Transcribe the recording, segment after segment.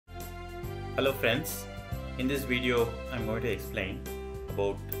Hello friends, in this video I'm going to explain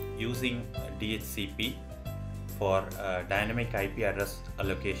about using DHCP for dynamic IP address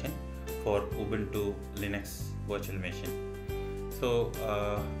allocation for Ubuntu Linux virtual machine. So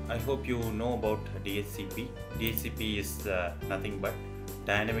I hope you know about DHCP. DHCP is nothing but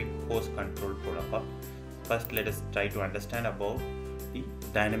dynamic host control protocol. First let us try to understand about the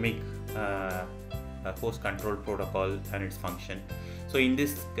dynamic host control protocol and its function. So in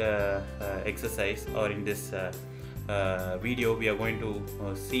this exercise or in this video we are going to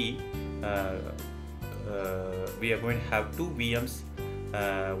see we are going to have two VMs,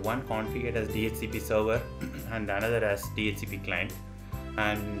 one configured as DHCP server and another as DHCP client.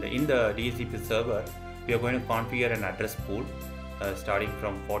 And in the DHCP server we are going to configure an address pool starting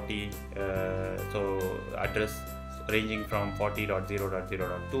from 40, so address ranging from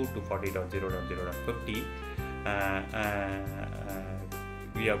 40.0.0.2 to 40.0.0.50.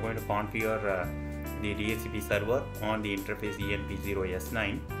 We are going to configure the DHCP server on the interface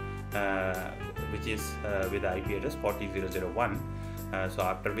ENP0S9, which is with the IP address 40.0.0.1. So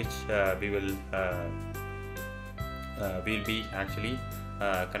after which we'll be actually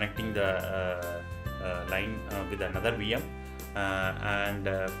connecting the line with another VM, and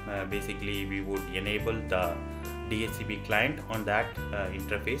basically we would enable the DHCP client on that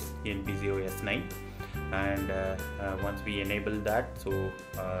interface ENP0S9. And once we enable that, so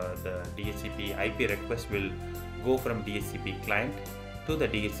the DHCP IP request will go from DHCP client to the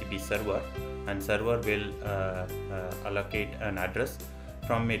DHCP server, and server will allocate an address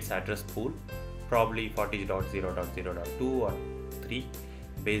from its address pool, probably 40.0.0.2 or 3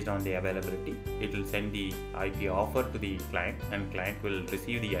 based on the availability. It will send the IP offer to the client, and client will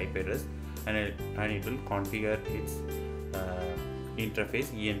receive the IP address and it will configure its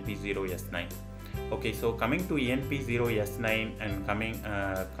interface ENP0S9. Okay, so coming to ENP0S9 and coming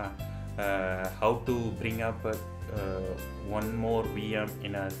how to bring up one more VM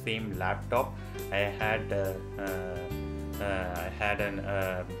in a same laptop. I had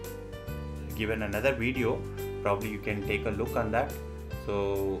given another video, probably you can take a look on that,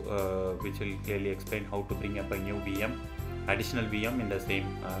 so which will clearly explain how to bring up a new VM, additional VM in the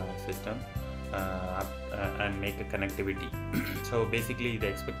same system and make a connectivity. So basically the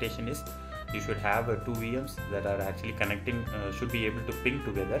expectation is you should have two VMs that are actually connecting, should be able to ping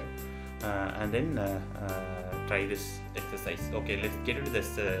together, and then try this exercise. Okay, let's get into the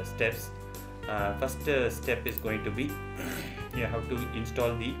steps. First step is going to be you have to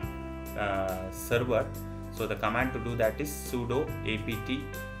install the server. So the command to do that is sudo apt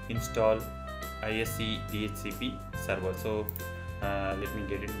install isc dhcp server. So let me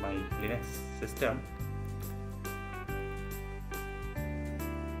get into my Linux system.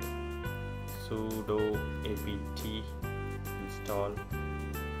 Sudo apt install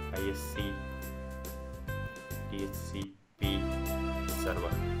isc dhcp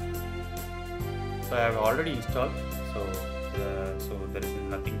server. So I have already installed, so there is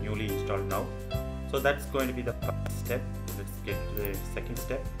nothing newly installed now. So that's going to be the first step. Let's get to the second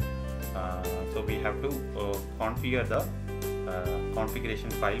step. So we have to configure the configuration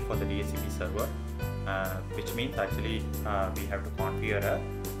file for the DHCP server, which means actually we have to configure a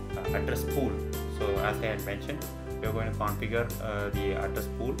address pool. So as I had mentioned, we are going to configure the address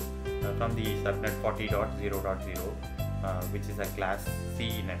pool from the subnet 40.0.0, which is a class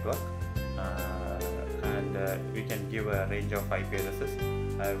C network, and we can give a range of IP addresses.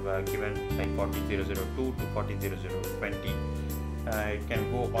 I have given like 40.0.0.2 to 40.0.0.20. It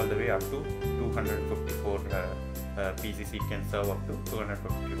can go all the way up to 254 PCs. It can serve up to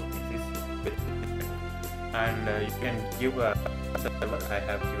 254 PCs with, and you can give a server. I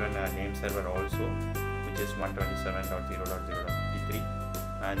have given a name server also, which is 127.0.0.53,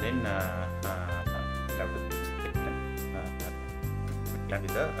 and then have to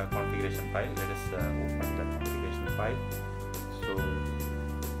with the configuration file. Let us open the configuration file. So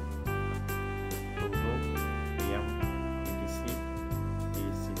sudo vm etc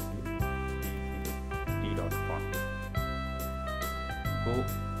dhcp.conf. Go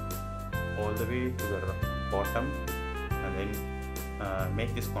all the way to the bottom and then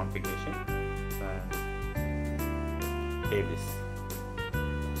make this configuration and save this.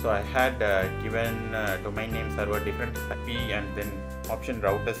 So I had given domain name server different IP and then option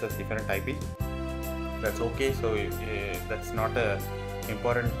routers as different IP. That's okay. So that's not a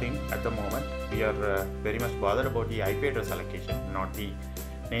important thing at the moment. We are very much bothered about the IP address allocation, not the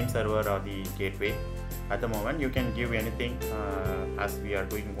name server or the gateway. At the moment you can give anything, as we are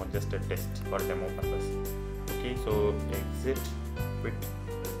doing just a test for demo purpose. Okay, so exit, quit.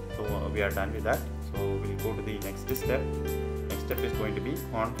 So we are done with that. So we'll go to the next step. Next step is going to be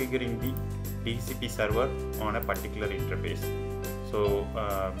configuring the DHCP server on a particular interface. So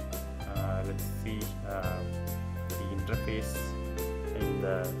let's see the interface in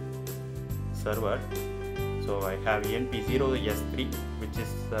the server. So I have ENP0S3, which is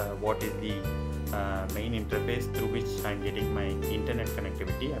what is the main interface through which I am getting my internet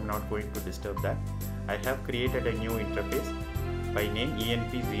connectivity. I am not going to disturb that. I have created a new interface by name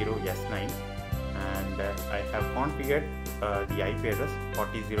ENP0S9, and I have configured the IP address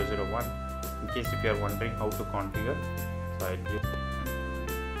 40001. In case if you are wondering how to configure, so I give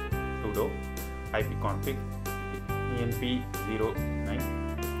sudo ipconfig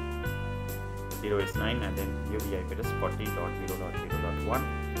ENP0S9 and then give the IP address 40.0.0.1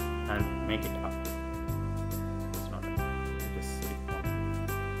 and make it up. It's not it is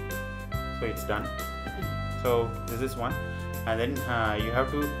so it's done. So this is one, and then you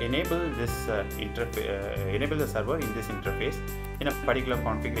have to enable this enable the server in this interface in a particular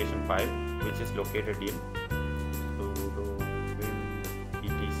configuration file, which is located in sudo vim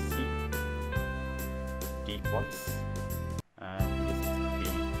etc defaults and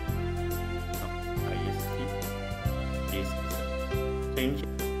ISP.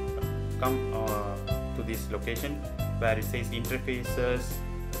 Come to this location where it says interfaces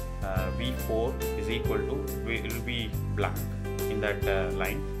v4 is equal to, will be blank in that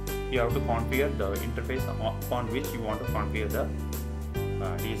line. You have to configure the interface upon which you want to configure the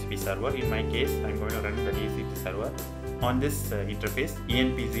DHCP server. In my case, I am going to run the DHCP server on this interface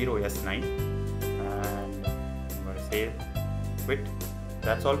ENP0S9, and I'm going to say quit.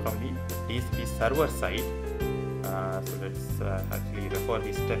 That's all from the DHCP server side. So let's actually refer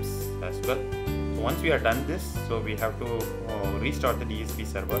these steps as well. So once we are done this, so we have to restart the DHCP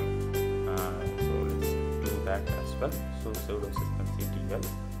server. So let's do that as well. So sudo systemctl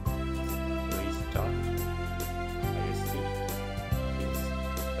restart ISP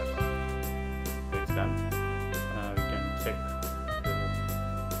server. So it's done. We can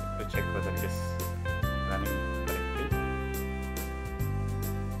check whether it is running correctly.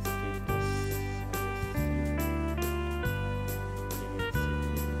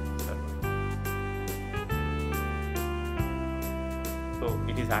 So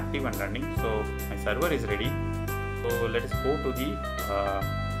it is active and running, so my server is ready. So let us go to the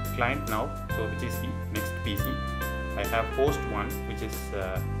client now, so which is the next PC. I have host 1 which is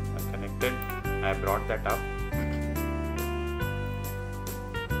connected. I brought that up.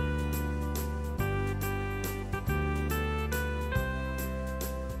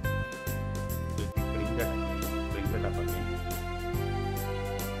 Bring that up again.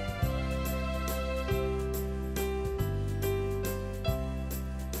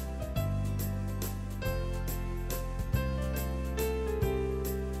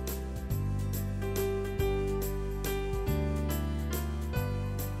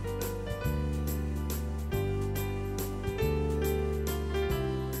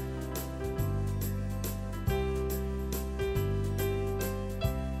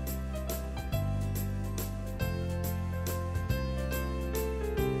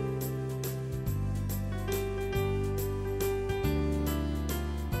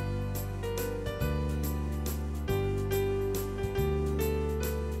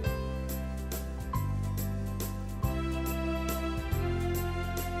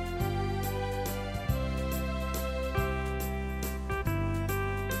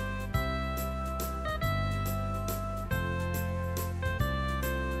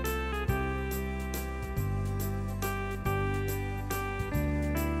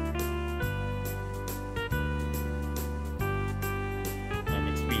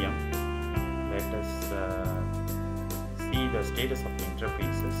 See the status of the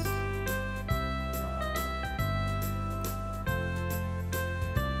interfaces.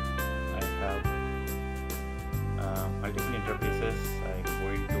 I have multiple interfaces. I'm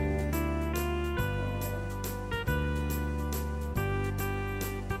going to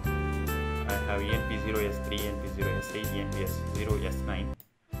I have ENP0S3, ENP0S8, ENP0S9.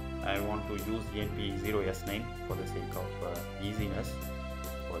 I want to use ENP0S9 for the sake of easiness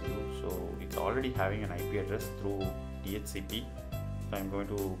for you. So it's already having an IP address through DHCP. So I'm going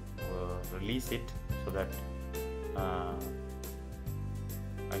to release it so that I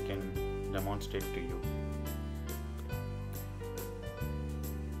can demonstrate to you.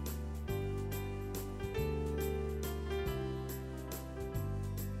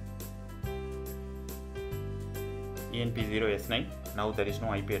 ENP0S9. Now there is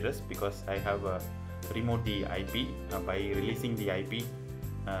no IP address because I have removed the IP by releasing the IP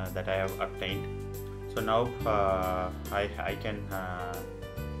that I have obtained. So now I can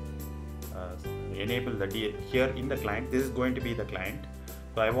enable the here in the client. This is going to be the client,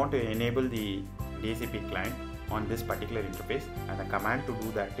 so I want to enable the DHCP client on this particular interface, and the command to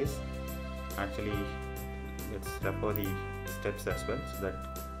do that is, actually let's refer the steps as well so that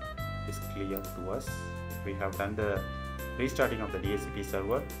is clear to us. We have done the restarting of the DHCP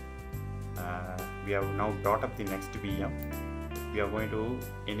server. We have now brought up the next VM. We are going to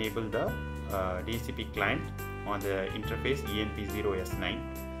enable the DHCP client on the interface enp0s9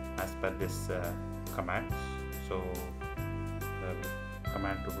 as per this command. So the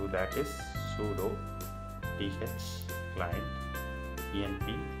command to do that is sudo dh client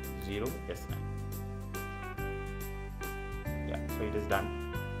enp0s9. Yeah, so it is done.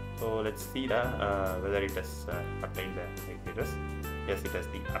 So let's see the whether it has obtained the IP address. Yes, it has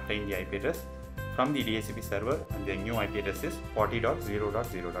obtained the IP address from the DHCP server, and the new IP address is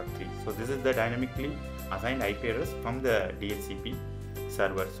 40.0.0.3. So this is the dynamically assigned IP address from the DHCP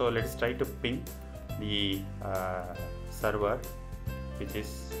server. So let's try to ping the server which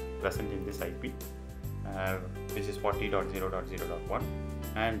is present in this IP, which is 40.0.0.1,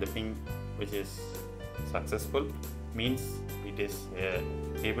 and the ping which is successful means it is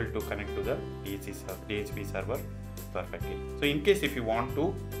able to connect to the DHCP server perfectly. So in case if you want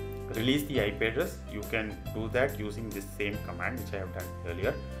to release the IP address, you can do that using this same command which I have done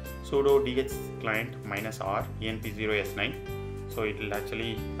earlier, sudo dh client -r enp0s9. so it will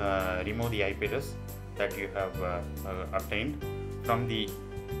actually remove the IP address that you have obtained from the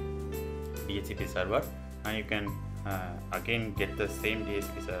DHCP server, and you can again get the same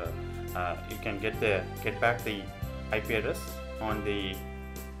DHCP server. You can get back the IP address on the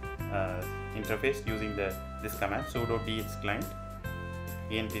interface using this command sudo dh client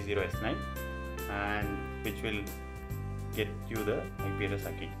enp0s9, and which will get you the IP address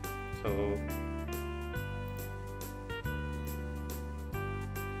again. So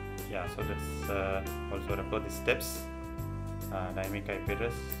yeah, so let's also refer the steps. Dynamic IP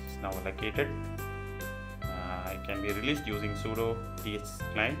address is now allocated. It can be released using sudo dh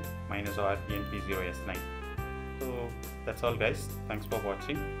client -r enp0s9. So that's all, guys. Thanks for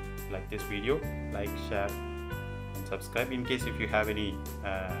watching. Like this video, like, share and subscribe. In case if you have any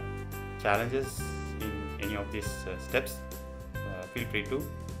challenges in any of these steps, feel free to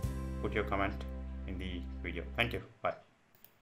put your comment in the video. Thank you. Bye.